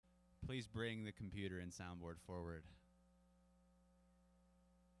please bring the computer and soundboard forward.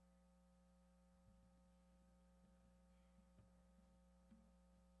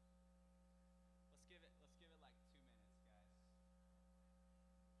 Let's give it like 2 minutes, guys. I know we're just doing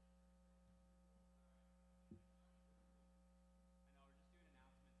announcements at the start. Did you guys get the easy up where you need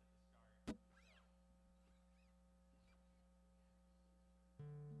it? Yeah. Have we? Good to know. Okay. Nice. Yes. Does it show that it's on?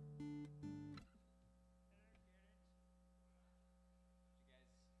 Do you see like a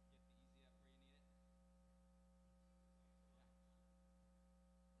little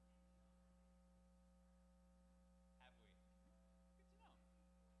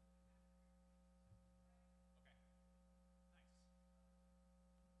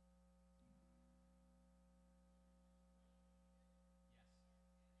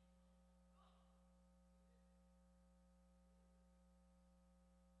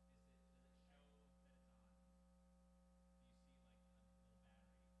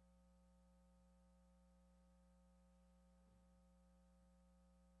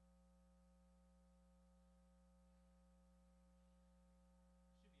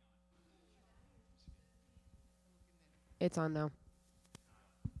Should be on. It's on now.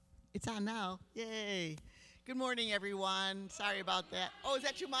 It's on now. Yay. Good morning, everyone. Sorry about that. Oh, is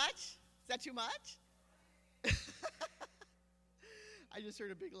that too much? Is that too much? I just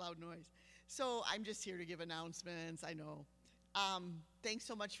heard a big loud noise. So I'm just here to give announcements. I know. Thanks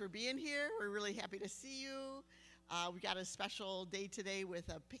so much for being here. We're really happy to see you. We got a special day today with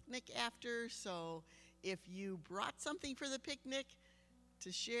a picnic after. So if you brought something for the picnic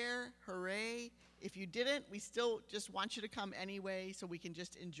to share, hooray. If you didn't, we still just want you to come anyway so we can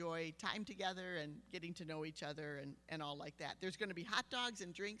just enjoy time together and getting to know each other and all like that. There's going to be hot dogs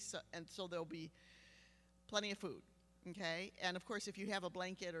and drinks, and so there'll be plenty of food, okay? And of course, if you have a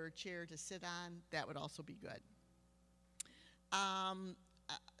blanket or a chair to sit on, that would also be good.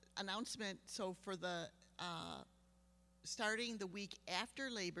 Announcement, so for the starting the week after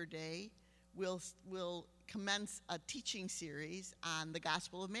Labor Day, we'll commence a teaching series on the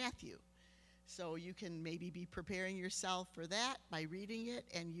Gospel of Matthew. So you can maybe be preparing yourself for that by reading it,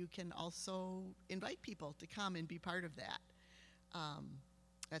 and you can also invite people to come and be part of that.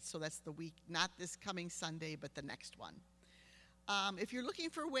 That's the week, not this coming Sunday, but the next one. If you're looking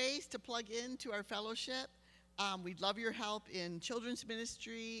for ways to plug into our fellowship, we'd love your help in children's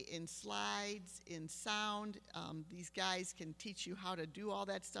ministry, in slides, in sound. These guys can teach you how to do all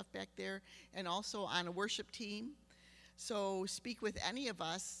that stuff back there, and also on a worship team. So speak with any of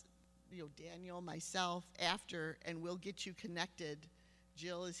us, Daniel, myself, after, and we'll get you connected.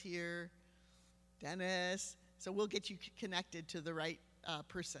 Jill is here, Dennis. So we'll get you connected to the right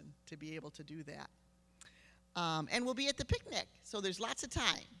person to be able to do that. And we'll be at the picnic, so there's lots of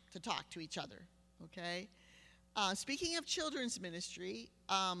time to talk to each other, okay? Speaking of children's ministry,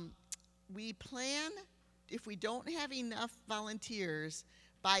 we plan, if we don't have enough volunteers,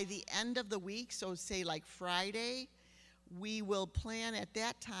 by the end of the week, so say like Friday, we will plan at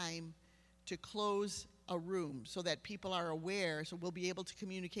that time to close a room so that people are aware, so we'll be able to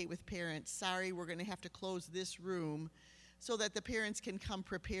communicate with parents, sorry, we're going to have to close this room, so that the parents can come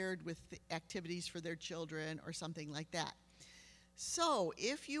prepared with the activities for their children or something like that. So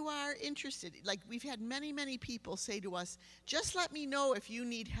if you are interested, like we've had many, many people say to us, just let me know if you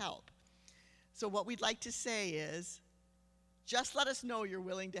need help. So what we'd like to say is, just let us know you're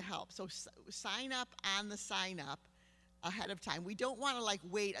willing to help. So sign up on the sign up ahead of time. We don't want to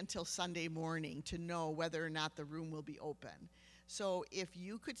wait until Sunday morning to know whether or not the room will be open. So if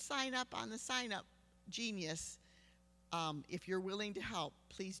you could sign up on the sign up, genius. If you're willing to help,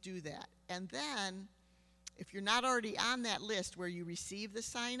 please do that. And then, if you're not already on that list where you receive the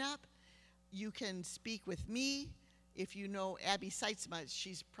sign up, you can speak with me. If you know Abby Seitzma,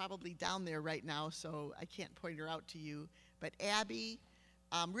 she's probably down there right now, so I can't point her out to you. But Abby,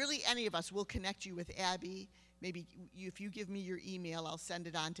 really any of us will connect you with Abby. Maybe if you give me your email, I'll send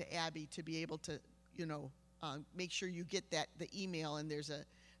it on to Abby to be able to, make sure you get the email, and there's a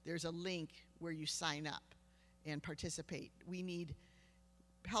link where you sign up and participate. We need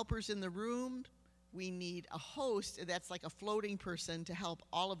helpers in the room. We need a host that's like a floating person to help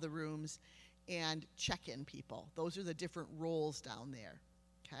all of the rooms, and check-in people. Those are the different roles down there,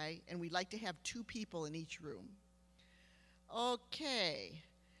 okay? And we'd like to have 2 people in each room. Okay,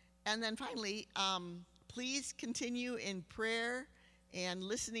 and then finally, please continue in prayer and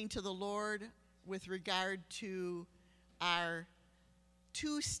listening to the Lord with regard to our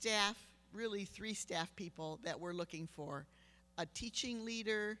 2 staff, really 3 staff people that we're looking for. A teaching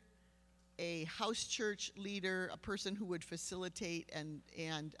leader, a house church leader, a person who would facilitate and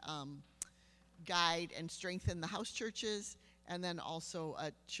guide and strengthen the house churches, and then also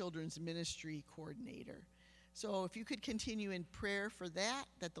a children's ministry coordinator. So if you could continue in prayer for that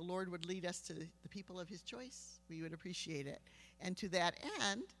the Lord would lead us to the people of his choice, we would appreciate it. And to that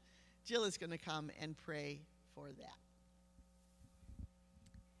end, Jill is going to come and pray for that.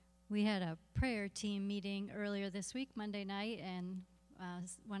 We had a prayer team meeting earlier this week, Monday night, and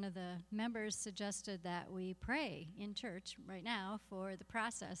one of the members suggested that we pray in church right now for the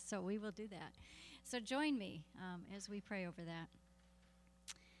process, so we will do that. So join me as we pray over that.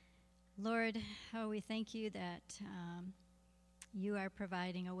 Lord, we thank you that you are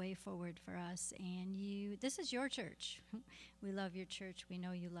providing a way forward for us, and this is your church. We love your church. We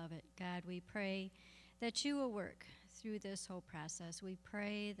know you love it. God, we pray that you will work through this whole process. We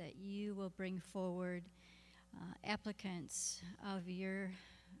pray that you will bring forward applicants of your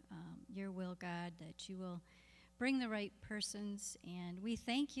will, God, that you will bring the right persons. And we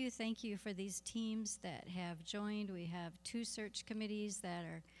thank you for these teams that have joined. We have 2 search committees that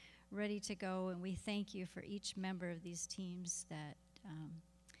are ready to go, and we thank you for each member of these teams that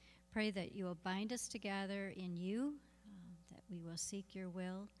pray that you will bind us together in you, that we will seek your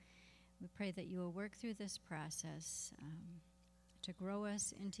will. We pray that you will work through this process to grow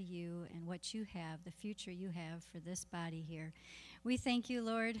us into you and what you have, the future you have for this body here. We thank you,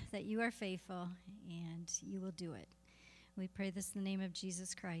 Lord, that you are faithful and you will do it. We pray this in the name of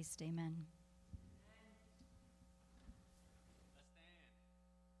Jesus Christ. Amen.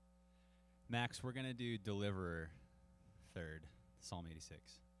 Max, we're going to do Deliverer third, Psalm 86.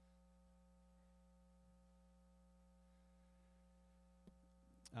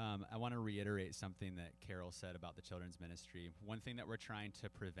 I want to reiterate something that Carol said about the children's ministry. One thing that we're trying to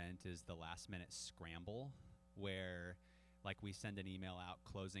prevent is the last-minute scramble where, like, we send an email out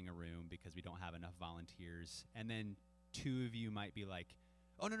closing a room because we don't have enough volunteers, and then 2 of you might be like,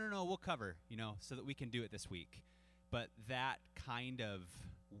 oh, no, we'll cover, so that we can do it this week. But that kind of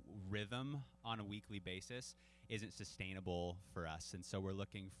rhythm on a weekly basis isn't sustainable for us, and so we're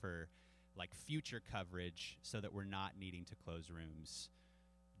looking for, like, future coverage so that we're not needing to close rooms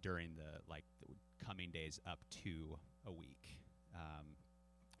during the coming days up to a week.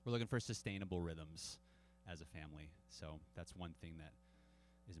 We're looking for sustainable rhythms as a family. So that's one thing that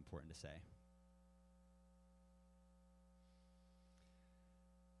is important to say.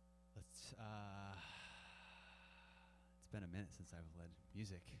 It's been a minute since I've led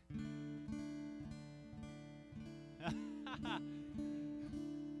music.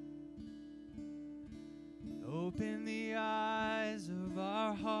 Open the eyes of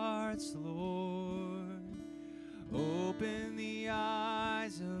our hearts, Lord. Open the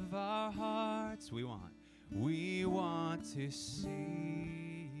eyes of our hearts. We want to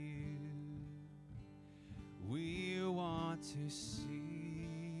see you. We want to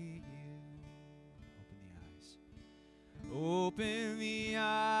see you. Open the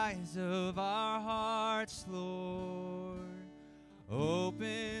eyes of our hearts, Lord.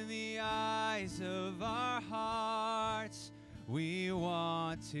 Open the eyes of our hearts. We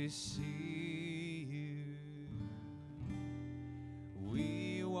want to see you.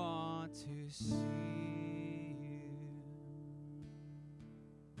 We want to see you.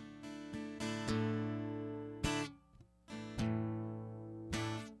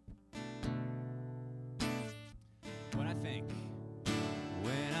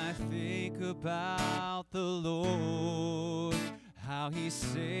 When I think about the Lord, how he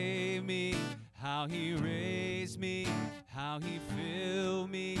saved me, how he raised me, how he filled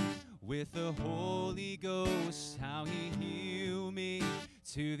me with the Holy Ghost, how he healed me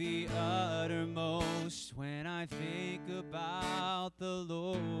to the uttermost. When I think about the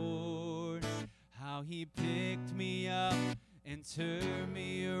Lord, how he picked me up and turned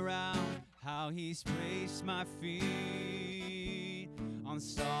me around, how he's placed my feet on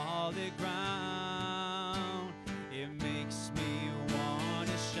solid ground, it makes me want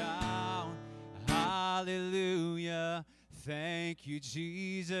to shout, hallelujah. Thank you,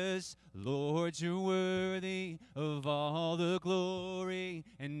 Jesus. Lord, you're worthy of all the glory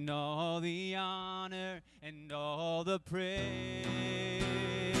and all the honor and all the praise.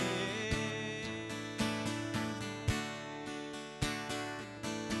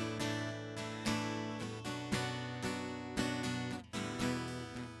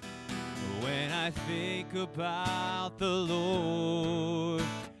 When I think about the Lord,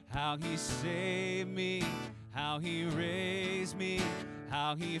 how he saved me, how he raised me,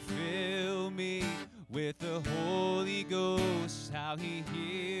 how he filled me with the Holy Ghost, how he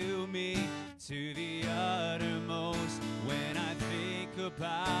healed me to the uttermost. When I think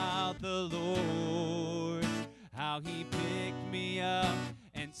about the Lord, how he picked me up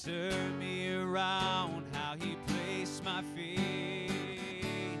and turned me around, how he placed keeps my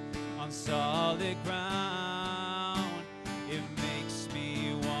feet on solid ground. It makes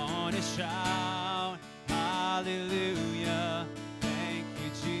me want to shout, hallelujah. Thank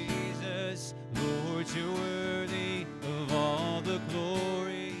you, Jesus. Lord, you're worthy of all the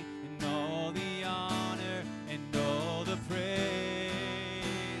glory and all the honor and all the praise.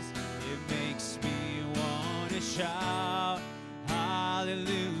 It makes me want to shout,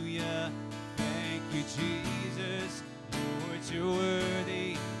 hallelujah. Thank you, Jesus. Lord, you're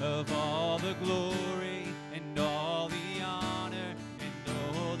worthy of all the glory and all the honor and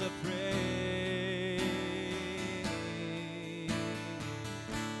all the praise.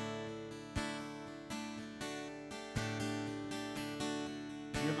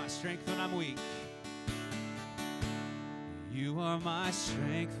 You're my strength when I'm weak. You are my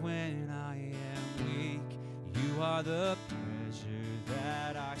strength when I am weak. You are the pleasure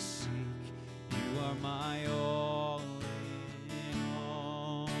that I seek. You are my all in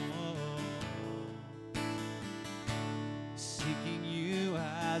all. Seeking you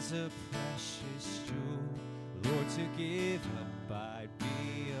as a precious jewel, Lord, to give up I'd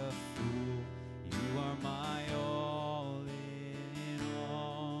be a fool. You are my all in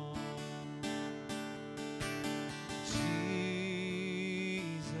all. Jesus,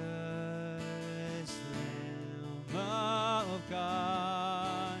 Lamb of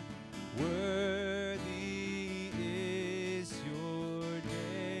God, worthy is your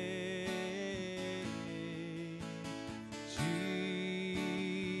name.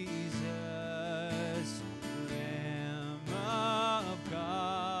 Jesus, Lamb of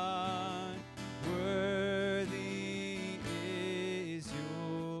God, worthy is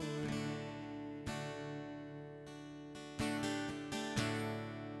your name.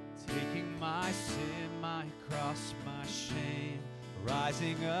 Taking my sin, my cross, my shame,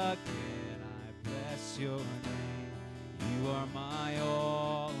 rising again, I bless your name. You are my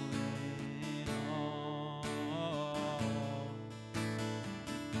all in all.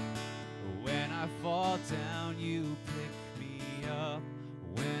 When I fall down, you pick me up.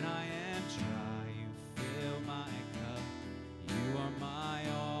 When I am dry, you fill my cup. You are my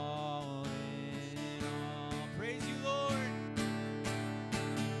all in all. Praise you, Lord.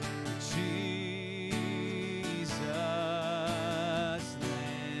 Jesus,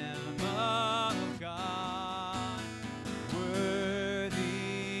 Lamb of God,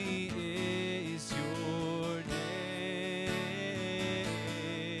 worthy is your name.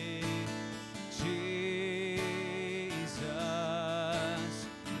 Jesus,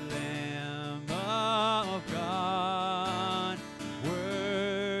 Lamb of God,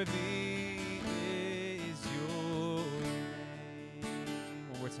 worthy is your name.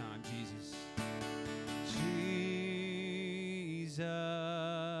 One more time, Jesus.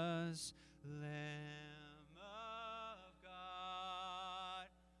 Jesus, Lamb of God,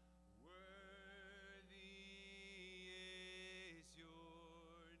 worthy is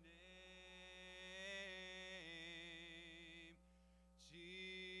your name. Jesus,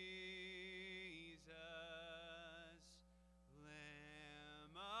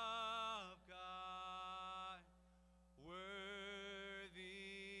 Lamb of God, worthy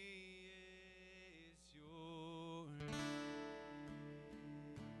is your name.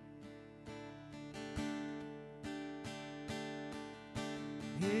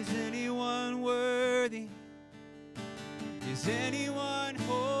 Is anyone worthy? Is anyone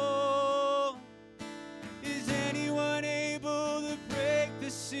whole? Is anyone able to break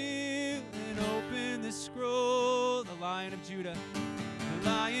the seal and open the scroll? The Lion of Judah, the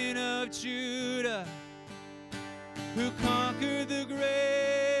Lion of Judah, who conquered the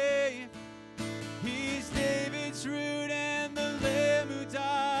grave. He's David's root and the Lamb who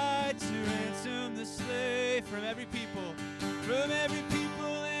died to ransom the slave from every people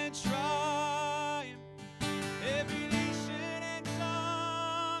and tribe, every nation and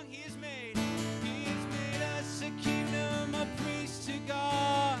tongue. He has made us a kingdom, a priest to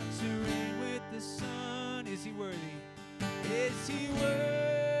God, to reign with the Son. Is he worthy? Is he worthy?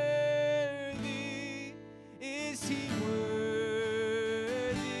 Is he worthy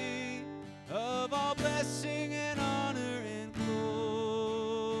of all blessing and honor and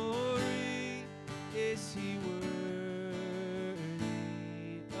glory? Is he worthy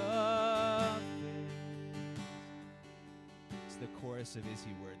of it? It's the chorus of Is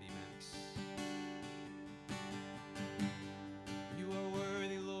He Worthy, Max. You are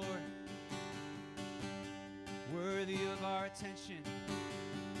worthy, Lord, worthy of our attention,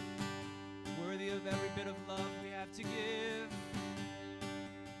 worthy of every bit of love we have to give.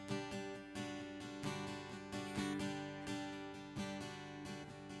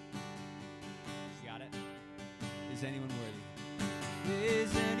 You got it? Is Is anyone worthy?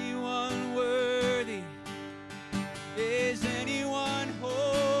 Is anyone worthy? Is anyone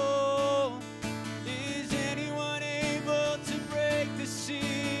whole? Is anyone able to break the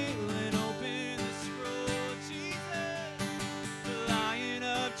seal and open the scroll? Jesus, the Lion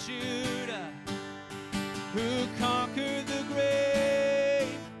of Judah, who conquered the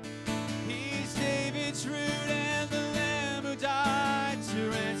grave. He's David's root and the Lamb who died to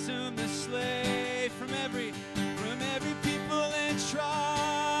ransom the slave from every people and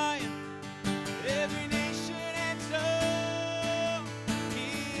tribe, every nation and tongue.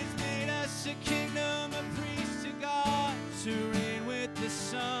 He has made us a kingdom, a priest to God, to reign with the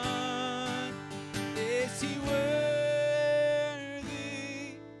Son. Is he worthy?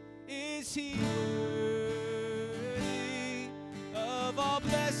 Is he worthy of all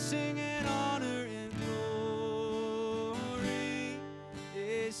blessing and honor and glory?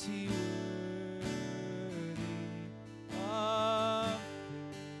 Is he worthy of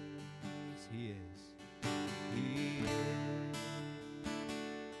praise? He is. He is.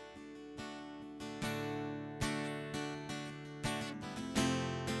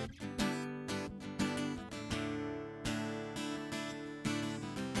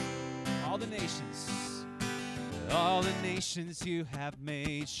 All the nations you have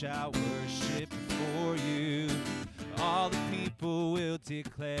made shall worship before you. All the people will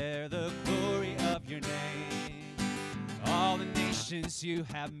declare the glory of your name. All the nations you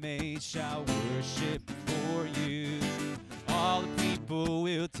have made shall worship before you. All the people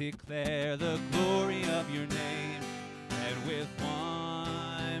will declare the glory of your name. And with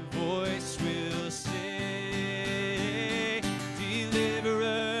one voice we'll say,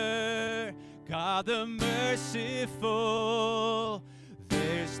 Deliverer, God the merciful.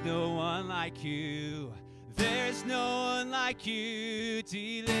 There's no one like you. There's no one like you,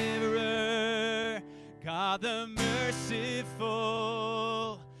 Deliverer, God the merciful.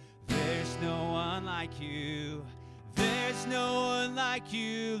 There's no one like you. There's no one like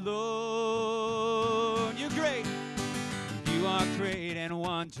you, Lord. You're great. You are great and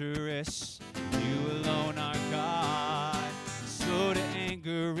wondrous. You alone are God. Slow to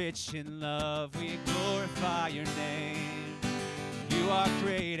anger, rich in love, we glorify your name. You are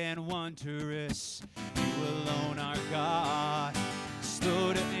great and wondrous. You alone are God.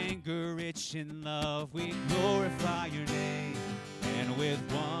 Slow to anger, rich in love, we glorify your name. And with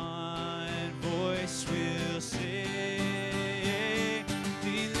one voice we'll say,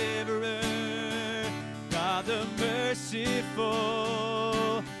 Deliverer, God the merciful.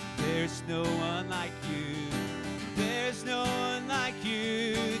 There's no one like you. There's no one like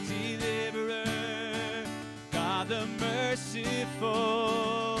you, Deliverer, God the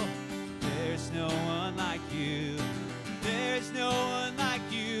merciful. There's no one like you. There's no one like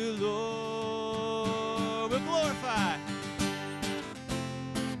you, Lord.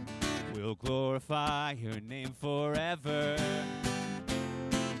 We'll glorify your name forever.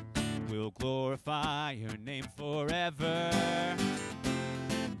 We'll glorify your name forever.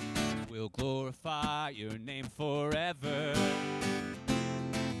 We'll glorify your name forever.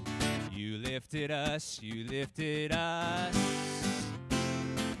 You lifted us, you lifted us.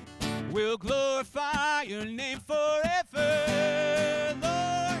 We'll glorify your name forever,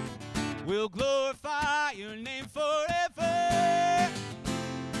 Lord. We'll glorify your name forever.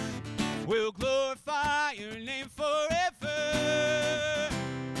 We'll glorify your name forever.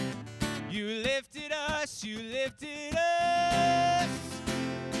 You lifted us, you lifted us.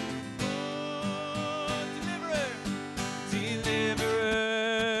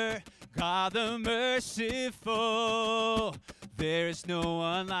 Deliverer, God the merciful. There's no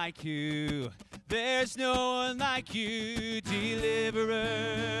one like you. There's no one like you,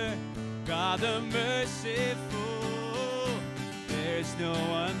 Deliverer, God the merciful. There's no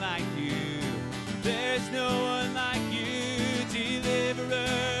one like you. There's no one like you,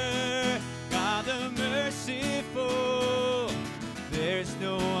 Deliverer, God the merciful. There's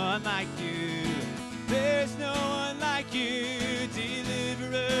no one like you. There's no one like you,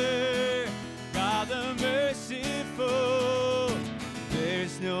 Deliverer, God the merciful.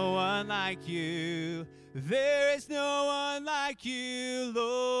 There's no one like you. There is no one like you,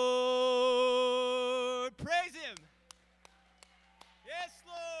 Lord. Praise him. Yes,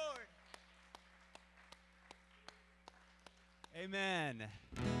 Lord. Amen.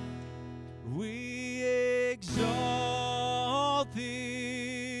 We exalt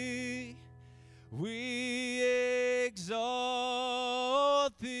thee. We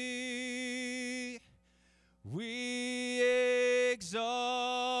exalt thee. We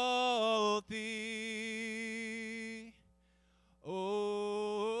exalt thee. O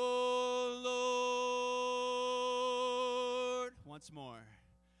once more.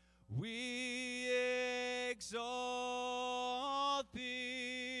 We exalt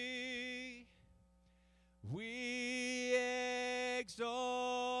thee. We exalt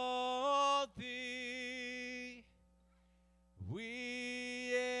thee.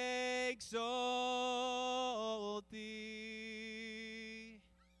 We exalt thee.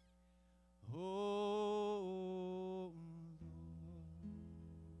 Oh Lord.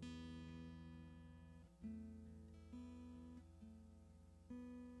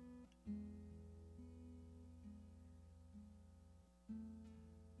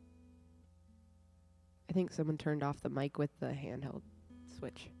 I think someone turned off the mic with the handheld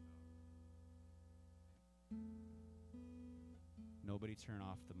switch. Nobody turn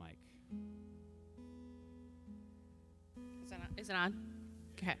off the mic. Is it on?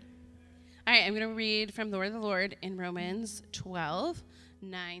 Okay. All right, I'm going to read from the Word of the Lord in Romans 12,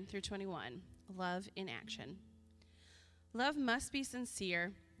 9 through 21. Love in action. Love must be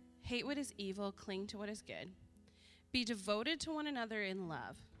sincere. Hate what is evil. Cling to what is good. Be devoted to one another in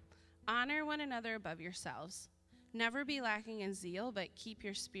love. Honor one another above yourselves. Never be lacking in zeal, but keep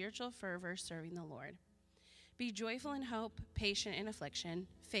your spiritual fervor serving the Lord. Be joyful in hope, patient in affliction,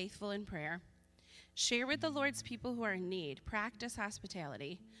 faithful in prayer. Share with the Lord's people who are in need. Practice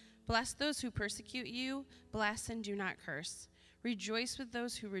hospitality. Bless those who persecute you. Bless and do not curse. Rejoice with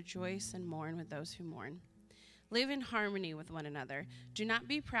those who rejoice and mourn with those who mourn. Live in harmony with one another. Do not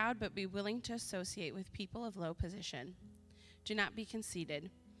be proud, but be willing to associate with people of low position. Do not be conceited.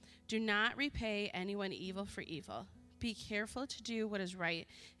 Do not repay anyone evil for evil. Be careful to do what is right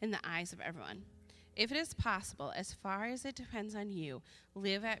in the eyes of everyone. If it is possible, as far as it depends on you,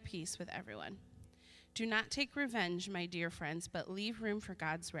 live at peace with everyone. Do not take revenge, my dear friends, but leave room for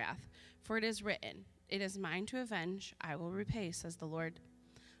God's wrath. For it is written, "It is mine to avenge, I will repay," says the Lord.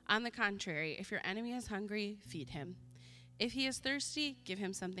 On the contrary, if your enemy is hungry, feed him. If he is thirsty, give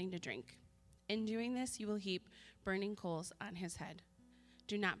him something to drink. In doing this, you will heap burning coals on his head.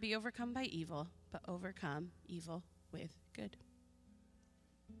 Do not be overcome by evil, but overcome evil with good.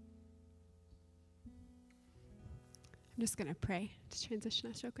 I'm just going to pray to transition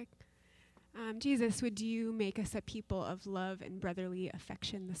us real quick. Jesus, would you make us a people of love and brotherly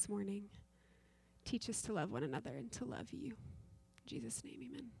affection this morning? Teach us to love one another and to love you. In Jesus' name,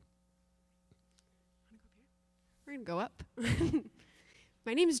 amen. We're going to go up.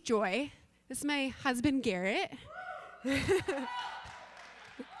 My name is Joy. This is my husband, Garrett.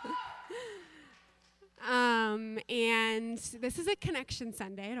 And this is a Connection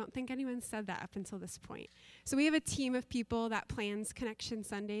Sunday. I don't think anyone said that up until this point. So we have a team of people that plans Connection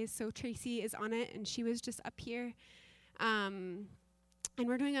Sundays. So Tracy is on it, and she was just up here. And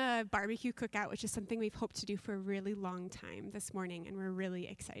we're doing a barbecue cookout, which is something we've hoped to do for a really long time this morning, and we're really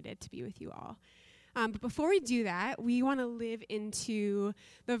excited to be with you all. But before we do that, we want to live into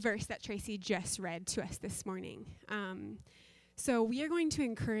the verse that Tracy just read to us this morning. So we are going to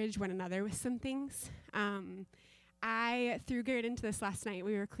encourage one another with some things. I threw Garrett into this last night.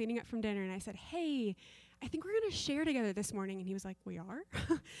 We were cleaning up from dinner, and I said, hey, I think we're going to share together this morning. And he was like, we are?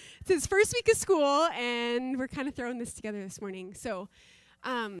 It's his first week of school, and we're kind of throwing this together this morning. So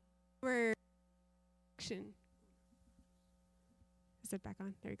we're action. Is it back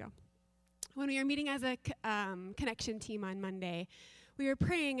on? There you go. When we were meeting as a connection team on Monday, we were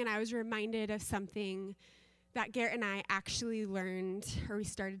praying, and I was reminded of something that Garrett and I actually learned, or we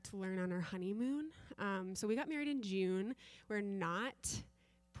started to learn on our honeymoon. So we got married in June. We're not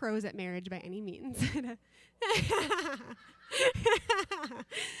pros at marriage by any means.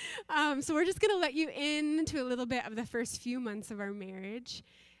 So we're just going to let you into a little bit of the first few months of our marriage.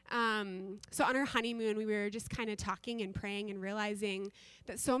 So on our honeymoon, we were just kind of talking and praying and realizing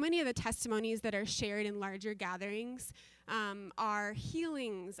that so many of the testimonies that are shared in larger gatherings are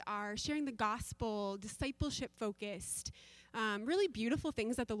healings, are sharing the gospel, discipleship-focused, really beautiful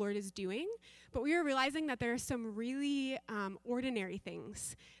things that the Lord is doing. But we were realizing that there are some really ordinary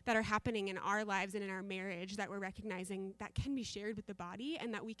things that are happening in our lives and in our marriage that we're recognizing that can be shared with the body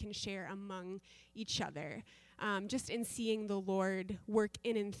and that we can share among each other. Just in seeing the Lord work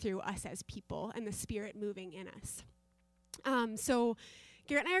in and through us as people and the Spirit moving in us. So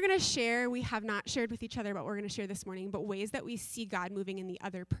Garrett and I are going to share, we have not shared with each other, but we're going to share this morning, but ways that we see God moving in the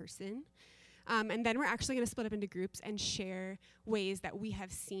other person. And then we're actually going to split up into groups and share ways that we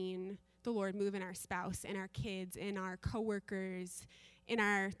have seen the Lord move in our spouse, in our kids, in our coworkers, in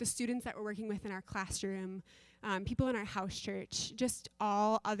the students that we're working with in our classroom, people in our house church, just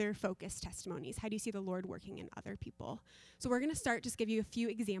all other focused testimonies. How do you see the Lord working in other people? So we're going to start, just give you a few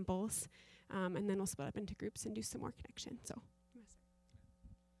examples, and then we'll split up into groups and do some more connection.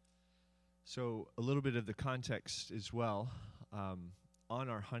 So a little bit of the context as well. on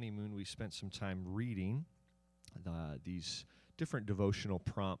our honeymoon, we spent some time reading these different devotional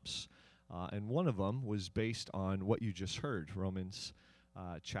prompts, and one of them was based on what you just heard, Romans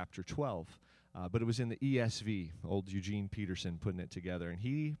chapter 12. But it was in the ESV, old Eugene Peterson putting it together. And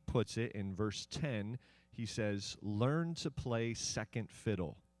he puts it in verse 10. He says, learn to play second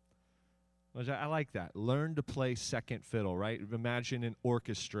fiddle. I like that. Learn to play second fiddle, right? Imagine an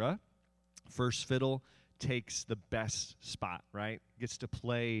orchestra. First fiddle takes the best spot, right? Gets to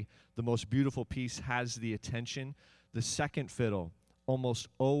play the most beautiful piece, has the attention. The second fiddle, almost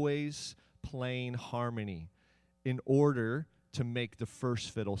always playing harmony in order to make the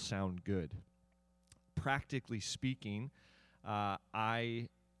first fiddle sound good. Practically speaking, I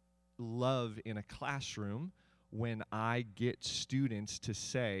love in a classroom when I get students to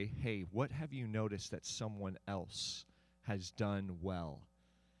say, hey, what have you noticed that someone else has done well?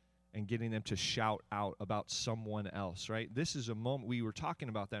 And getting them to shout out about someone else, right? This is a moment, we were talking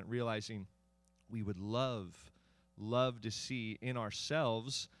about that, realizing we would love to see in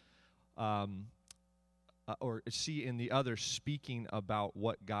ourselves or see in the other speaking about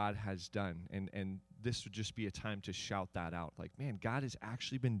what God has done. And this would just be a time to shout that out. Like, man, God has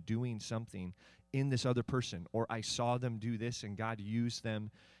actually been doing something in this other person. Or I saw them do this and God used them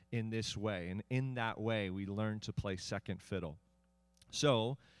in this way. And in that way, we learn to play second fiddle.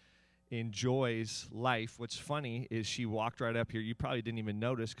 So in Joy's life, what's funny is she walked right up here. You probably didn't even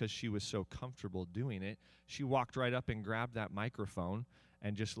notice because she was so comfortable doing it. She walked right up and grabbed that microphone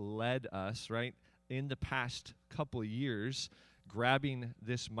and just led us, right? In the past couple years, grabbing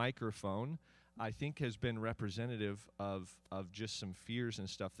this microphone, I think has been representative of just some fears and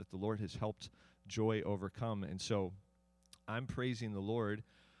stuff that the Lord has helped Joy overcome. And so I'm praising the Lord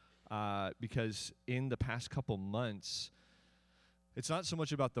because in the past couple months, it's not so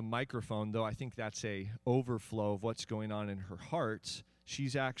much about the microphone, though I think that's a overflow of what's going on in her heart.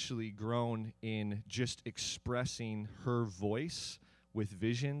 She's actually grown in just expressing her voice with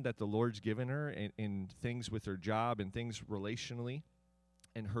vision that the Lord's given her in things with her job and things relationally.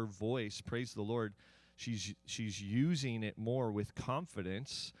 And her voice, praise the Lord, she's using it more with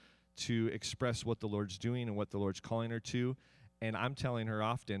confidence to express what the Lord's doing and what the Lord's calling her to. And I'm telling her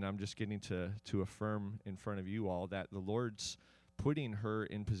often, I'm just getting to affirm in front of you all that the Lord's putting her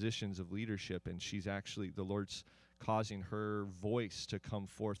in positions of leadership, and she's actually, the Lord's causing her voice to come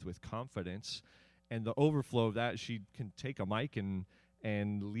forth with confidence. And the overflow of that, she can take a mic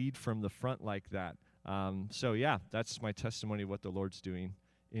and lead from the front like that. So yeah, that's my testimony of what the Lord's doing.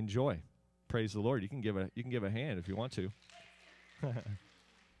 Enjoy. Praise the Lord. You can give a hand if you want to.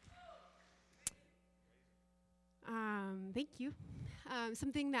 Thank you.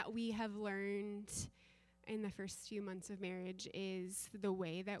 Something that we have learned in the first few months of marriage is the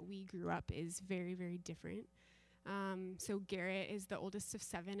way that we grew up is very, very different. So Garrett is the oldest of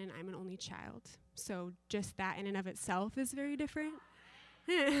 7, and I'm an only child. So just that in and of itself is very different.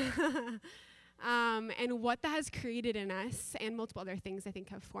 And what that has created in us, and multiple other things I think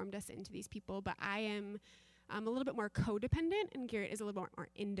have formed us into these people, but I am a little bit more codependent, and Garrett is a little bit more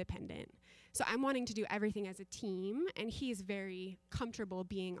independent. So I'm wanting to do everything as a team, and he is very comfortable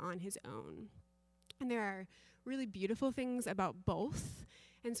being on his own. And there are really beautiful things about both,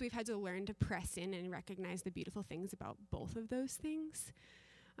 and so we've had to learn to press in and recognize the beautiful things about both of those things.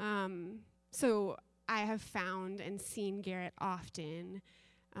 So I have found and seen Garrett often,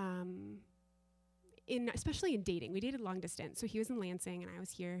 especially in dating. We dated long distance, so he was in Lansing and I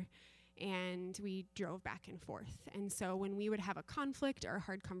was here, and we drove back and forth. And so when we would have a conflict or a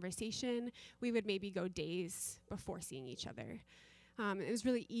hard conversation, we would maybe go days before seeing each other. It was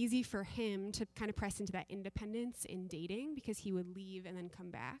really easy for him to kind of press into that independence in dating because he would leave and then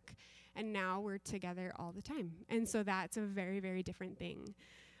come back. And now we're together all the time. And so that's a very, very different thing.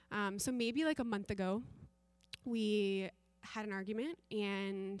 So maybe like a month ago, we had an argument,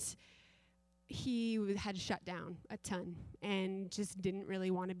 and he had shut down a ton and just didn't really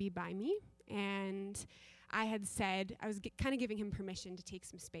want to be by me. And I had said, I was kind of giving him permission to take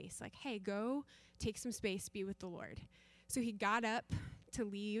some space. Like, hey, go take some space, be with the Lord. So he got up to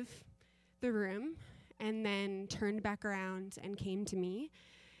leave the room and then turned back around and came to me.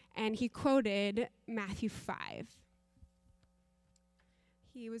 And he quoted Matthew 5.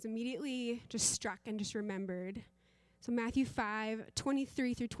 He was immediately just struck and just remembered. So Matthew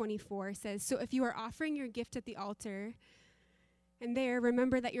 5:23 through 24 says, "So if you are offering your gift at the altar, and there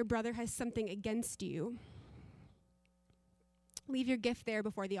remember that your brother has something against you, leave your gift there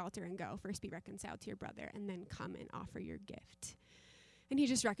before the altar and go. First be reconciled to your brother, and then come and offer your gift." And he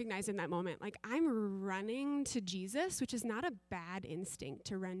just recognized in that moment, like, I'm running to Jesus, which is not a bad instinct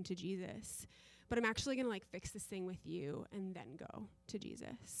to run to Jesus. but I'm actually going to like fix this thing with you and then go to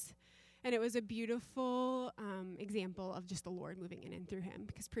Jesus. And it was a beautiful example of just the Lord moving in and through him,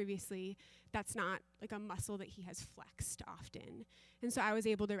 because previously that's not like a muscle that he has flexed often. And so I was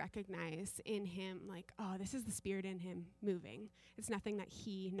able to recognize in him, like, oh, this is the Spirit in him moving. It's nothing that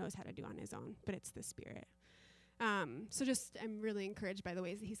he knows how to do on his own, but it's the Spirit. So just I'm really encouraged by the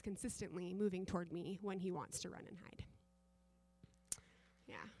ways that he's consistently moving toward me when he wants to run and hide.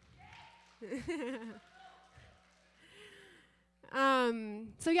 Yeah.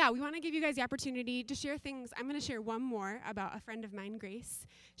 So yeah, we want to give you guys the opportunity to share things. I'm going to share one more about a friend of mine, Grace.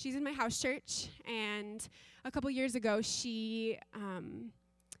 She's in my house church, and a couple years ago, she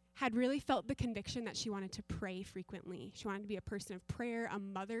had really felt the conviction that she wanted to pray frequently. She wanted to be a person of prayer, a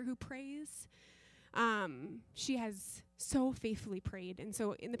mother who prays. She has so faithfully prayed, and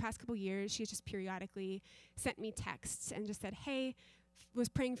so in the past couple years, she's just periodically sent me texts and just said, hey, was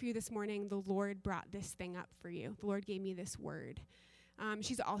praying for you this morning. The Lord brought this thing up for you. The Lord gave me this word.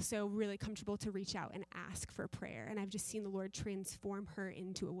 She's also really comfortable to reach out and ask for prayer. And I've just seen the Lord transform her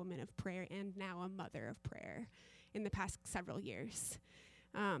into a woman of prayer and now a mother of prayer in the past several years.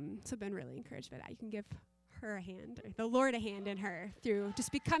 So I've been really encouraged by that. You can give her a hand, or the Lord a hand in her, through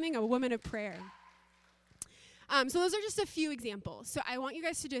just becoming a woman of prayer. So those are just a few examples. So I want you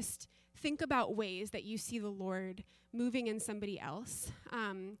guys to just think about ways that you see the Lord moving in somebody else.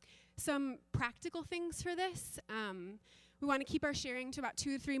 Some practical things for this. We want to keep our sharing to about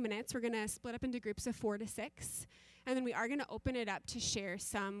 2 to 3 minutes. We're going to split up into groups of 4 to 6. And then we are going to open it up to share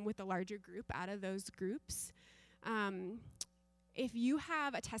some with a larger group out of those groups. If you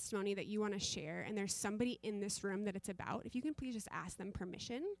have a testimony that you want to share and there's somebody in this room that it's about, if you can please just ask them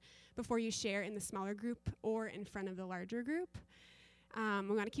permission before you share in the smaller group or in front of the larger group. We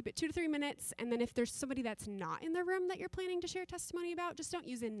want to keep it 2 to 3 minutes. And then if there's somebody that's not in the room that you're planning to share testimony about, just don't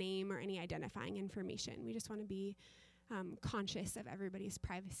use a name or any identifying information. We just want to be conscious of everybody's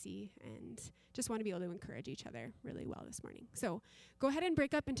privacy and just want to be able to encourage each other really well this morning. So go ahead and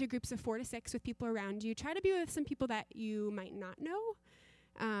break up into groups of 4 to 6 with people around you. Try to be with some people that you might not know.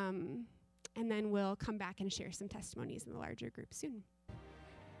 And then we'll come back and share some testimonies in the larger group soon.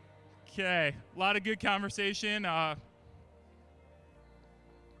 Okay, a lot of good conversation.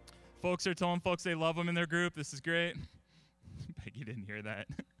 Folks are telling folks they love them in their group. This is great. Peggy didn't hear that.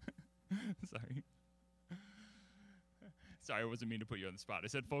 Sorry. Sorry, I wasn't mean to put you on the spot. I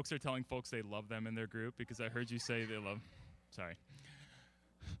said folks are telling folks they love them in their group because I heard you say they love. Sorry.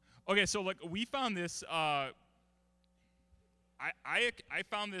 Okay, so like we found this. I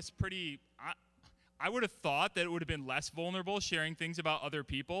found this pretty. I would have thought that it would have been less vulnerable sharing things about other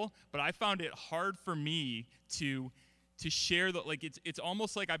people, but I found it hard for me to share that. Like it's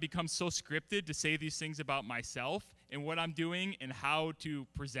almost like I become so scripted to say these things about myself and what I'm doing and how to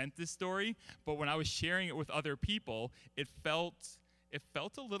present this story. But when I was sharing it with other people, it felt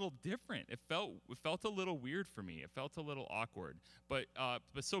a little different. It felt a little weird for me. It felt a little awkward, but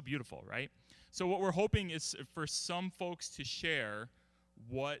so beautiful, right? So what we're hoping is for some folks to share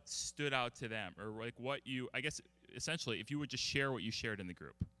what stood out to them, or like what you, I guess, essentially, if you would just share what you shared in the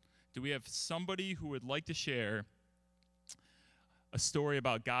group. Do we have somebody who would like to share a story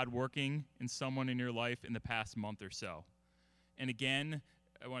about God working in someone in your life in the past month or so? And again,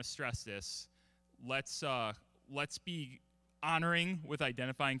 I want to stress this. Let's be honoring with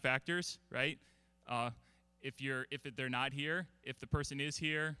identifying factors, right? If they're not here, if the person is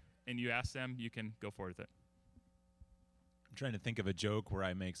here and you ask them, you can go forward with it. I'm trying to think of a joke where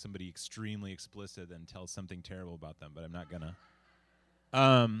I make somebody extremely explicit and tell something terrible about them, but I'm not gonna.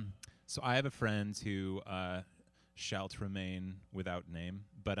 So I have a friend who shall remain without name,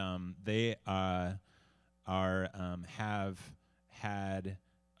 but they have had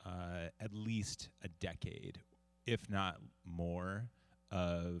at least a decade, if not more,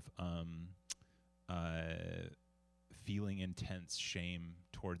 of feeling intense shame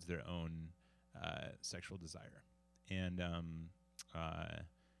towards their own sexual desire. And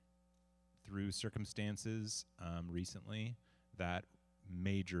through circumstances recently, that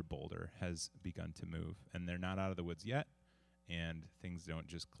major boulder has begun to move. And they're not out of the woods yet, and things don't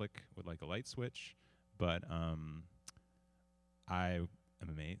just click with like a light switch. But I am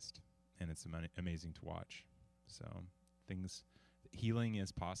amazed, and it's amazing to watch. So healing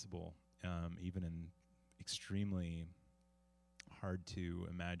is possible, even in extremely hard to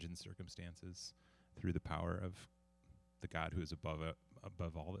imagine circumstances, through the power of the God who is above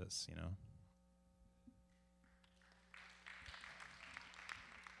all this, you know.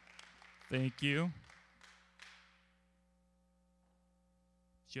 Thank you.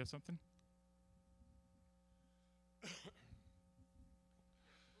 Did you have something?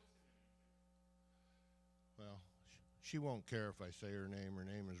 She won't care if I say her name. Her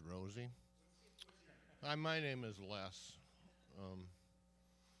name is Rosie. My name is Les.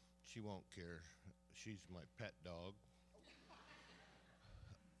 She won't care. She's my pet dog.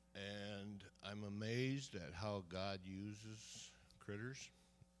 And I'm amazed at how God uses critters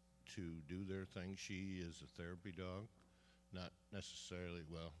to do their thing. She is a therapy dog. Not necessarily,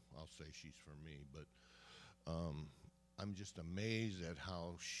 well, I'll say she's for me, but I'm just amazed at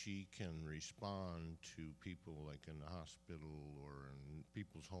how she can respond to people like in the hospital or in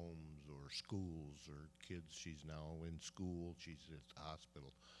people's homes or schools or kids. She's now in school. She's at the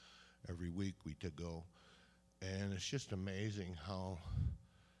hospital every week we to go. And it's just amazing how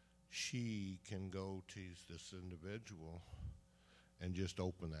she can go to this individual and just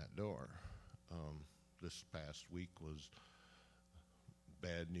open that door. This past week was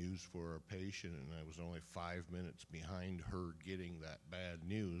bad news for a patient, and I was only 5 minutes behind her getting that bad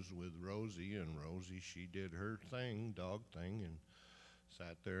news with Rosie. And Rosie, she did her thing, dog thing, and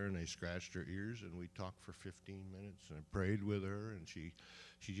sat there, and they scratched her ears, and we talked for 15 minutes, and I prayed with her, and she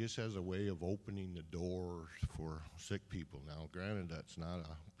just has a way of opening the door for sick people. Now, granted, that's not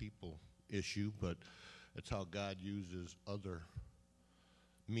a people issue, but it's how God uses other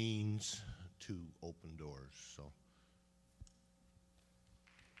means to open doors. So.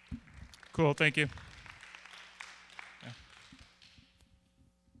 Cool, thank you.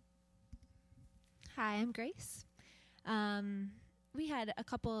 Hi, I'm Grace. We had a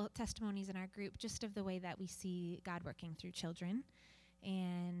couple testimonies in our group just of the way that we see God working through children,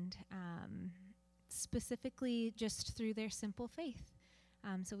 and specifically just through their simple faith.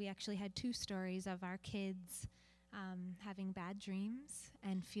 So we actually had 2 stories of our kids having bad dreams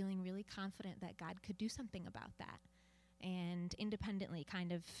and feeling really confident that God could do something about that, and independently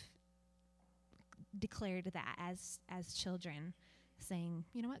kind of declared that as children, saying,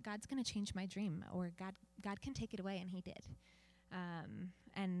 you know what, God's going to change my dream, or God can take it away, and he did.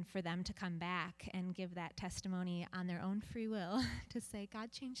 And for them to come back and give that testimony on their own free will to say,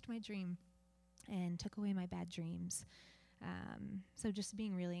 God changed my dream and took away my bad dreams. So just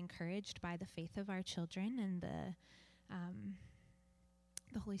being really encouraged by the faith of our children, and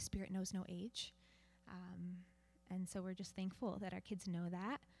the Holy Spirit knows no age. And so we're just thankful that our kids know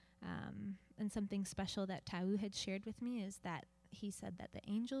that. And something special that Tau had shared with me is that he said that the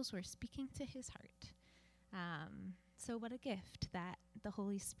angels were speaking to his heart. So what a gift that the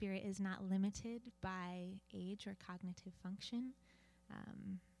Holy Spirit is not limited by age or cognitive function.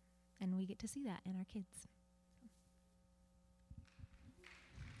 And we get to see that in our kids.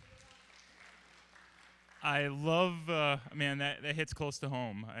 I love, man, that hits close to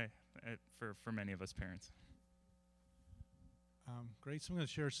home for many of us parents. Grace, I'm going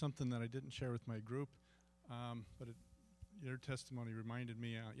to share something that I didn't share with my group, but your testimony reminded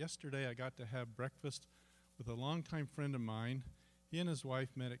me. Yesterday I got to have breakfast with a longtime friend of mine. He and his wife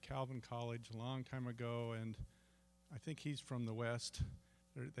met at Calvin College a long time ago, and I think he's from the West.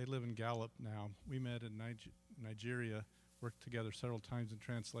 They live in Gallup now. We met in Nigeria, worked together several times in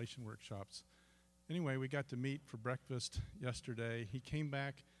translation workshops. Anyway, we got to meet for breakfast yesterday. He came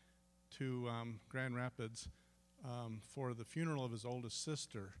back to Grand Rapids for the funeral of his oldest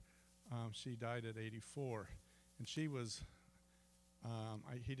sister. She died at 84, and she was,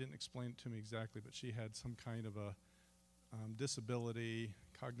 he didn't explain it to me exactly, but she had some kind of a disability,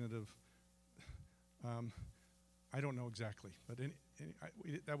 cognitive, I don't know exactly, but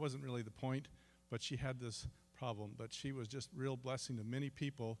that wasn't really the point, but she had this problem. But she was just real blessing to many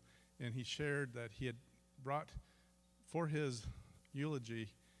people, and he shared that he had brought, for his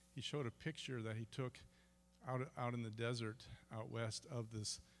eulogy, he showed a picture that he took out in the desert out west of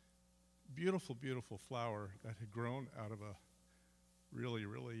this beautiful, beautiful flower that had grown out of a really,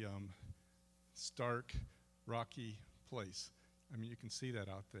 really stark, rocky place. I mean, you can see that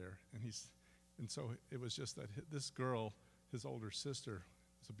out there. And so it was just that this girl, his older sister,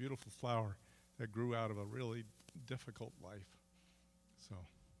 was a beautiful flower that grew out of a really difficult life. So.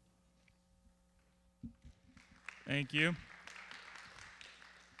 Thank you.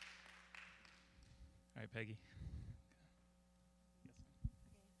 All right, Peggy.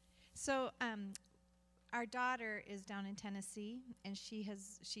 So our daughter is down in Tennessee, and she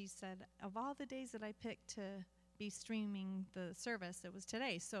said, of all the days that I picked to be streaming the service, it was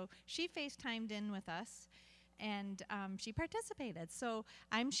today. So she FaceTimed in with us, and she participated. So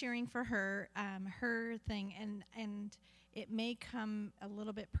I'm sharing for her her thing, and it may come a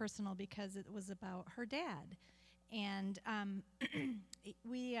little bit personal because it was about her dad. And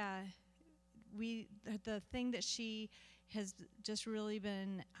the thing that she has just really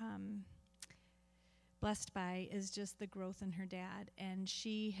been blessed by is just the growth in her dad. And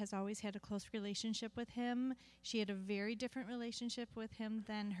she has always had a close relationship with him. She had a very different relationship with him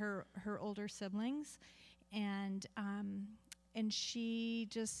than her older siblings. And she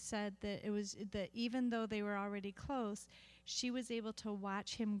just said that it was that even though they were already close, she was able to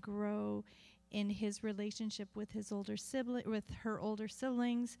watch him grow in his relationship with his older sibling, with her older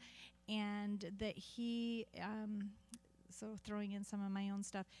siblings, and that he, so throwing in some of my own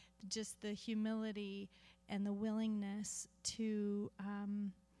stuff, just the humility and the willingness to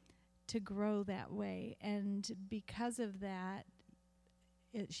grow that way, and because of that,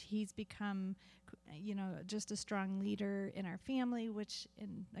 he's become, just a strong leader in our family, which,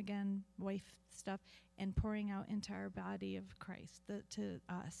 and again, wife stuff, and pouring out into our body of Christ, to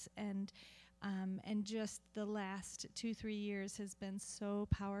us, and just the last 2-3 years has been so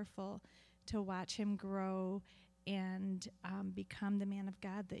powerful to watch him grow and become the man of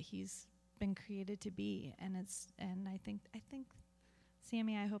God that he's been created to be. And I think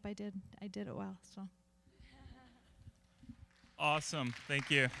Sammy, I hope I did it well. So awesome,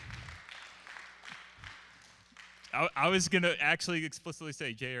 thank you. I was going to actually explicitly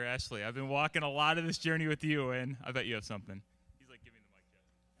say, Jay or Ashley, I've been walking a lot of this journey with you, and I bet you have something. He's like giving the mic,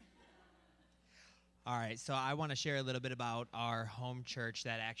 Jeff. All right, so I want to share a little bit about our home church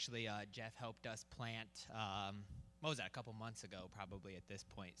that actually Jeff helped us plant, what was that, a couple months ago probably at this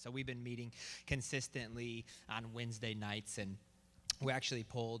point. So we've been meeting consistently on Wednesday nights, and we actually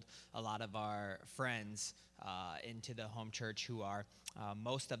pulled a lot of our friends into the home church who are,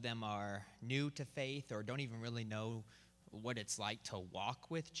 most of them are new to faith or don't even really know what it's like to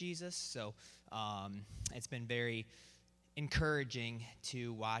walk with Jesus. So it's been very encouraging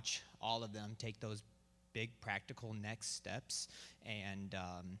to watch all of them take those big practical next steps. And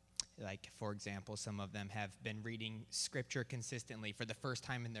like, for example, some of them have been reading scripture consistently for the first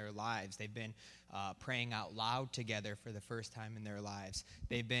time in their lives. They've been praying out loud together for the first time in their lives.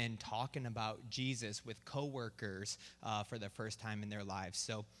 They've been talking about Jesus with coworkers for the first time in their lives.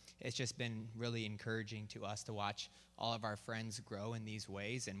 So it's just been really encouraging to us to watch all of our friends grow in these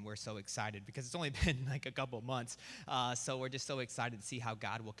ways, and we're so excited because it's only been like a couple months. So we're just so excited to see how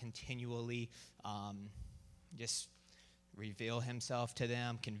God will continually just reveal himself to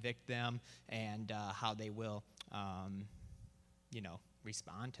them, convict them, and how they will,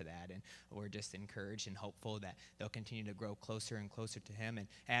 respond to that. And we're just encouraged and hopeful that they'll continue to grow closer and closer to him, and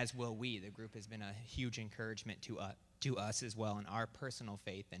as will we. The group has been a huge encouragement to us as well in our personal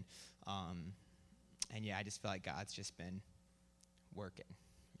faith. And yeah, I just feel like God's just been working,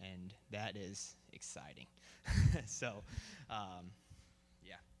 and that is exciting. So,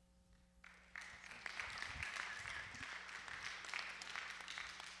 yeah.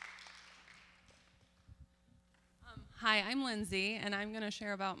 Hi, I'm Lindsay, and I'm going to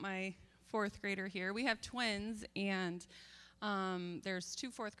share about my fourth grader here. We have twins, and there's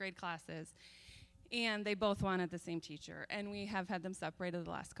 2 fourth grade classes, and they both wanted the same teacher, and we have had them separated the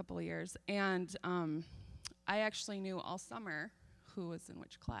last couple of years. And I actually knew all summer who was in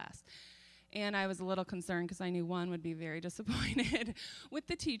which class, and I was a little concerned because I knew one would be very disappointed with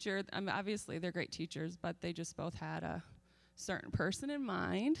the teacher. Obviously, they're great teachers, but they just both had a certain person in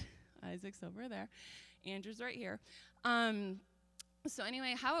mind. Isaac's over there. Andrew's right here. So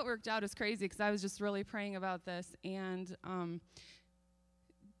anyway, how it worked out is crazy because I was just really praying about this. And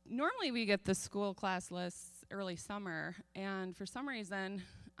normally we get the school class lists early summer, and for some reason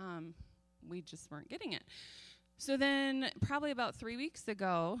we just weren't getting it. So then probably about 3 weeks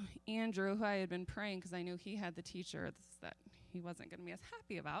ago, Andrew, who I had been praying because I knew he had the teacher that he wasn't going to be as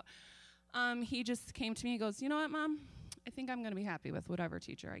happy about, he just came to me and goes, "You know what, Mom? I think I'm going to be happy with whatever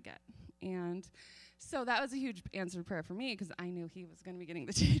teacher I get." And so that was a huge answered prayer for me because I knew he was going to be getting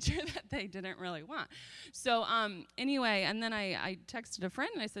the teacher that they didn't really want. So anyway, and then I texted a friend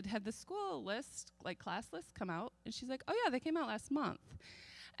and I said, "Had the school list, like class list, come out?" And she's like, "Oh yeah, they came out last month."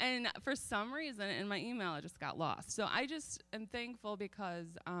 And for some reason in my email it just got lost. So I just am thankful because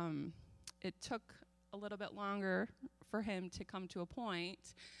it took a little bit longer for him to come to a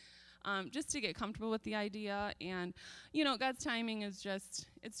point. Just to get comfortable with the idea. And, God's timing is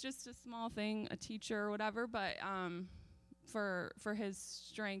it's just a small thing, a teacher or whatever, but for his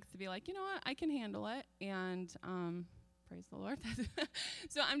strength to be like, you know what, I can handle it. And praise the Lord.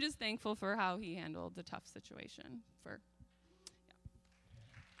 So I'm just thankful for how he handled the tough situation.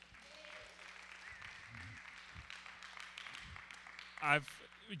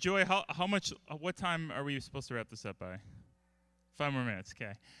 Joy, what time are we supposed to wrap this up by? 5 more minutes,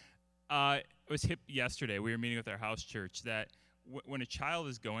 okay. It was hip yesterday. We were meeting with our house church that when a child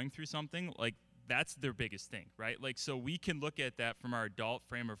is going through something, like, that's their biggest thing, right? Like, so we can look at that from our adult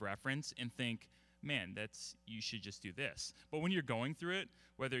frame of reference and think, man, you should just do this. But when you're going through it,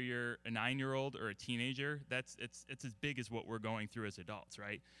 whether you're a 9-year-old or a teenager, it's as big as what we're going through as adults,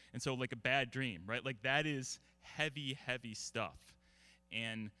 right? And so like a bad dream, right? Like that is heavy, heavy stuff.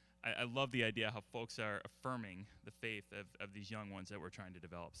 And I love the idea how folks are affirming the faith of these young ones that we're trying to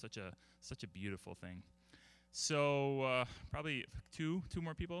develop. Such a beautiful thing. So probably two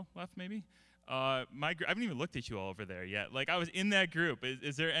more people left, maybe. I haven't even looked at you all over there yet. Like I was in that group.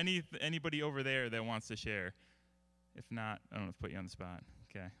 Is there anybody over there that wants to share? If not, I don't know if to put you on the spot.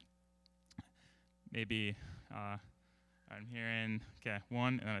 Okay. Maybe I'm hearing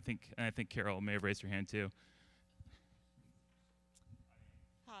one, and I think Carol may have raised her hand too.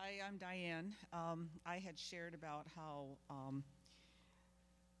 Hi, I'm Diane. I had shared about how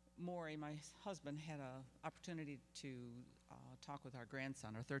Maury, my husband, had an opportunity to talk with our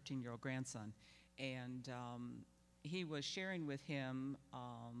grandson, our 13-year-old grandson, and he was sharing with him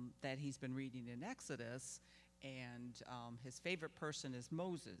that he's been reading in Exodus, and his favorite person is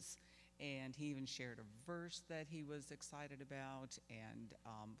Moses. And he even shared a verse that he was excited about, and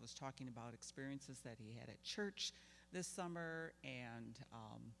was talking about experiences that he had at church this summer and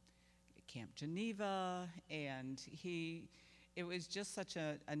Camp Geneva, and it was just such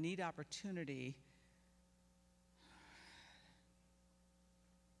a neat opportunity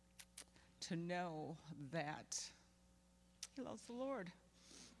to know that he loves the Lord.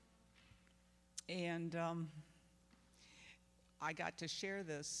 And I got to share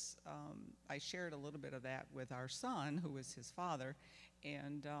this. I shared a little bit of that with our son, who was his father,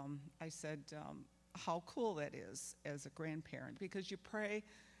 and I said how cool that is as a grandparent, because you pray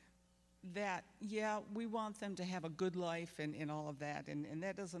that, yeah, we want them to have a good life and all of that, and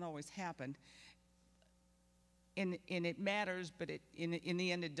that doesn't always happen. And it matters, but in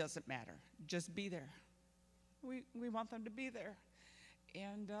the end, it doesn't matter. Just be there. We want them to be there.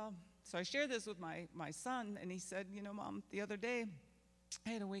 And so I shared this with my son, and he said, Mom, the other day, I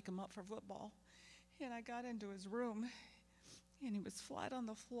had to wake him up for football. And I got into his room, and he was flat on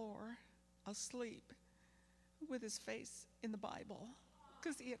the floor, asleep, with his face in the Bible,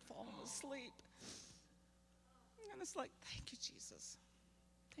 because he had fallen asleep. And it's like, thank you, Jesus.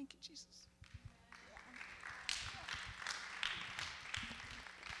 Thank you, Jesus.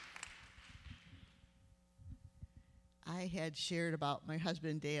 I had shared about my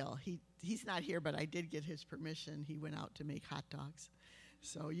husband, Dale. He's not here, but I did get his permission. He went out to make hot dogs.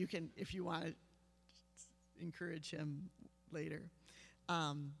 So you can, if you want to encourage him later.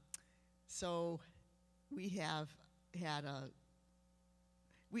 So we have had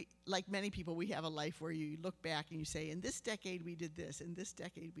like many people, we have a life where you look back and you say, in this decade we did this, in this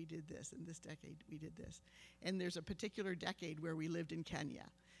decade we did this, in this decade we did this. And there's a particular decade where we lived in Kenya,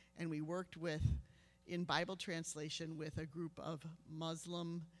 and we worked in Bible translation with a group of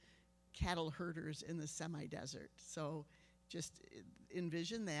Muslim cattle herders in the semi-desert. So just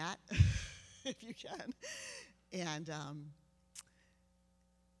envision that, if you can. And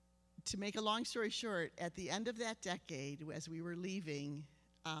to make a long story short, at the end of that decade, as we were leaving,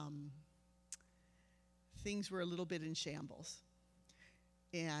 things were a little bit in shambles.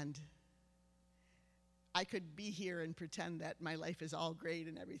 And I could be here and pretend that my life is all great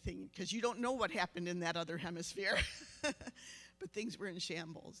and everything, because you don't know what happened in that other hemisphere. But things were in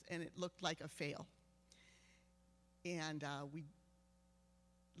shambles, and it looked like a fail. And we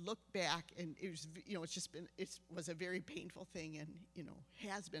looked back, and it was, it was a very painful thing, and,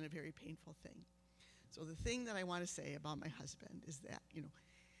 has been a very painful thing. So the thing that I want to say about my husband is that,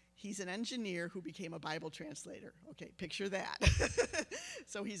 he's an engineer who became a Bible translator. Okay, picture that.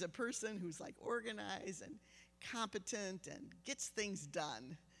 So he's a person who's like organized and competent and gets things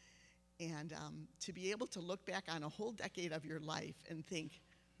done. And to be able to look back on a whole decade of your life and think,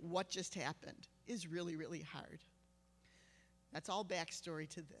 what just happened, is really, really hard. That's all backstory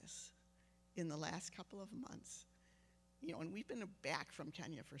to this. In the last couple of months, and we've been back from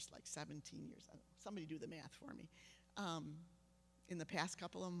Kenya for like 17 years. I don't know, somebody do the math for me. In the past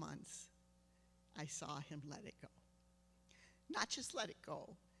couple of months, I saw him let it go. Not just let it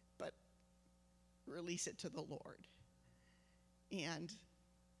go, but release it to the Lord. And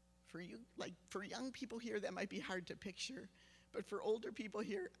for young people here, that might be hard to picture, but for older people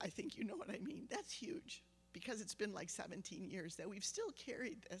here, I think you know what I mean. That's huge, because it's been like 17 years that we've still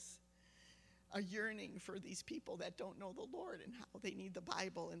carried this, a yearning for these people that don't know the Lord and how they need the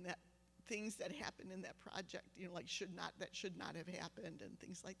Bible, and that things that happened in that project, that should not have happened, and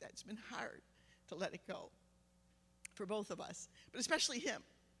things like that. It's been hard to let it go for both of us, but especially him,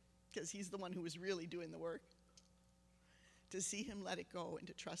 because he's the one who was really doing the work. To see him let it go and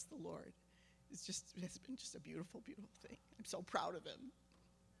to trust the Lord, has been just a beautiful, beautiful thing. I'm so proud of him.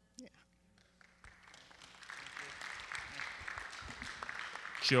 Yeah.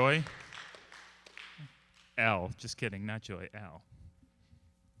 Joy. Al. Just kidding, not Joy. Al.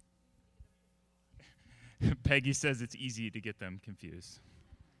 Peggy says it's easy to get them confused.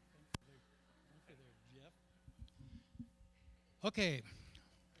 Okay.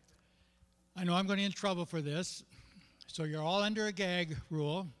 I know I'm going to get in trouble for this, so you're all under a gag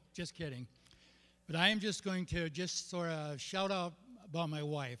rule. Just kidding. But I am just going to sort of shout out about my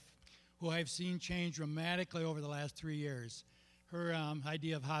wife, who I've seen change dramatically over the last 3 years. Her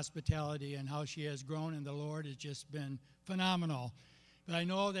idea of hospitality and how she has grown in the Lord has just been phenomenal. But I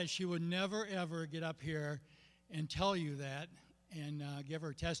know that she would never, ever get up here and tell you that and give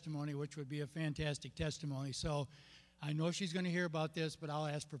her testimony, which would be a fantastic testimony. So I know she's going to hear about this, but I'll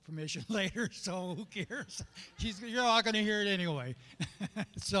ask for permission later, so who cares? You're all going to hear it anyway.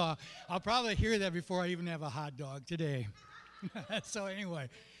 So I'll probably hear that before I even have a hot dog today. So anyway,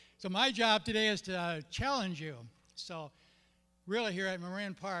 so my job today is to challenge you. So really here at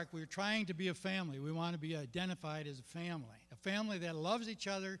Moran Park, we're trying to be a family. We want to be identified as a family that loves each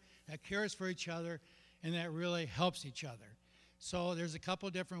other, that cares for each other, and that really helps each other. So there's a couple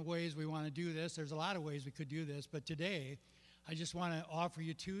different ways we want to do this. There's a lot of ways we could do this, but today I just want to offer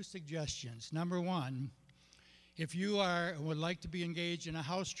you 2 suggestions. Number 1, if you would like to be engaged in a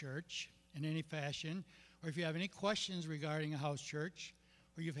house church in any fashion, or if you have any questions regarding a house church,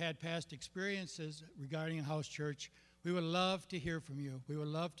 or you've had past experiences regarding a house church, we would love to hear from you. We would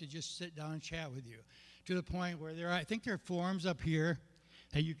love to just sit down and chat with you to the point where I think there are forms up here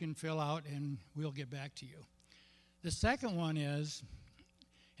that you can fill out, and we'll get back to you. The second one is,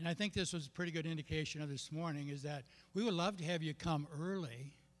 and I think this was a pretty good indication of this morning, is that we would love to have you come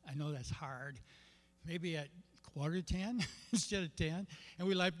early. I know that's hard. Maybe at 9:45 instead of 10. And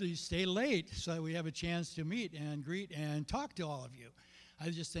we'd like to stay late so that we have a chance to meet and greet and talk to all of you. I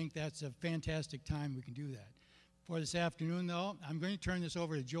just think that's a fantastic time we can do that. For this afternoon, though, I'm going to turn this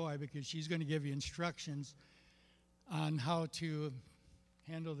over to Joy because she's going to give you instructions on how to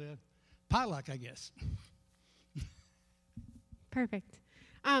handle the potluck, I guess. Perfect.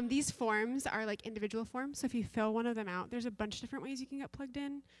 These forms are like individual forms, so if you fill one of them out, there's a bunch of different ways you can get plugged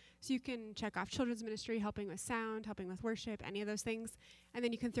in. So you can check off children's ministry, helping with sound, helping with worship, any of those things, and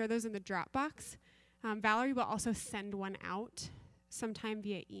then you can throw those in the Dropbox. Valerie will also send one out sometime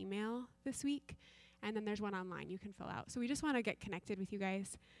via email this week, and then there's one online you can fill out. So we just want to get connected with you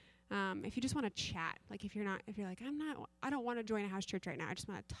guys. If you just want to chat, like if you're like, I don't want to join a house church right now, I just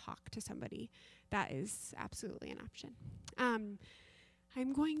want to talk to somebody, that is absolutely an option.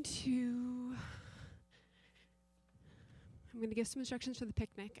 I'm going to give some instructions for the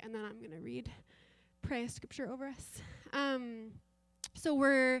picnic, and then I'm going to pray a scripture over us.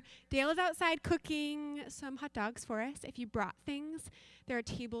 So Dale is outside cooking some hot dogs for us. If you brought things, there are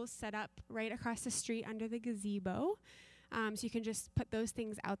tables set up right across the street under the gazebo. So you can just put those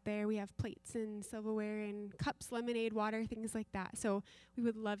things out there. We have plates and silverware and cups, lemonade, water, things like that. So we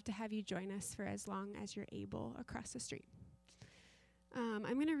would love to have you join us for as long as you're able across the street.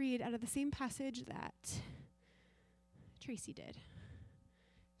 I'm going to read out of the same passage that Tracy did.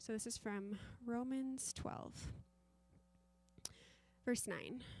 So this is from Romans 12, verse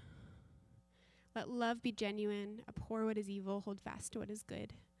 9. Let love be genuine, abhor what is evil, hold fast to what is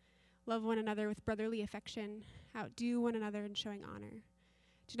good. Love one another with brotherly affection, outdo one another in showing honor.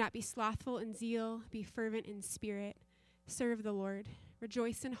 Do not be slothful in zeal, be fervent in spirit, serve the Lord.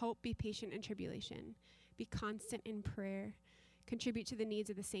 Rejoice in hope, be patient in tribulation, be constant in prayer. Contribute to the needs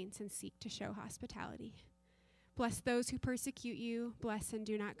of the saints and seek to show hospitality. Bless those who persecute you, bless and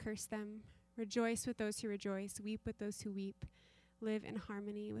do not curse them. Rejoice with those who rejoice, weep with those who weep. Live in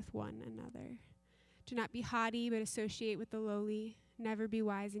harmony with one another. Do not be haughty, but associate with the lowly. Never be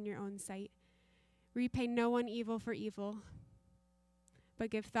wise in your own sight. Repay no one evil for evil, but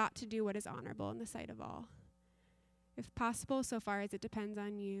give thought to do what is honorable in the sight of all. If possible, so far as it depends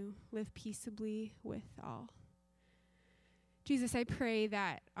on you, live peaceably with all. Jesus, I pray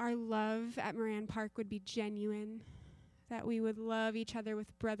that our love at Moran Park would be genuine, that we would love each other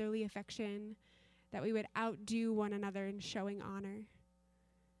with brotherly affection, that we would outdo one another in showing honor.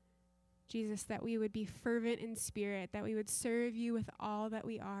 Jesus, that we would be fervent in spirit, that we would serve you with all that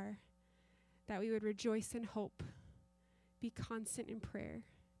we are, that we would rejoice in hope, be constant in prayer,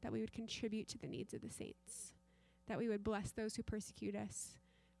 that we would contribute to the needs of the saints, that we would bless those who persecute us,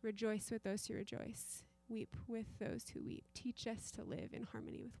 rejoice with those who rejoice, weep with those who weep. Teach us to live in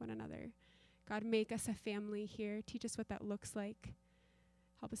harmony with one another. God, make us a family here. Teach us what that looks like.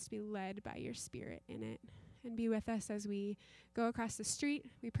 Help us to be led by your Spirit in it. And be with us as we go across the street.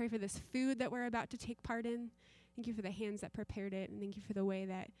 We pray for this food that we're about to take part in. Thank you for the hands that prepared it. And thank you for the way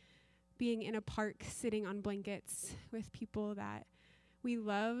that being in a park, sitting on blankets with people that we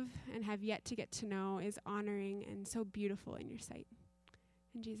love and have yet to get to know is honoring and so beautiful in your sight.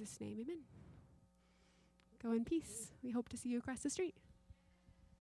 In Jesus' name, amen. Go in peace. We hope to see you across the street.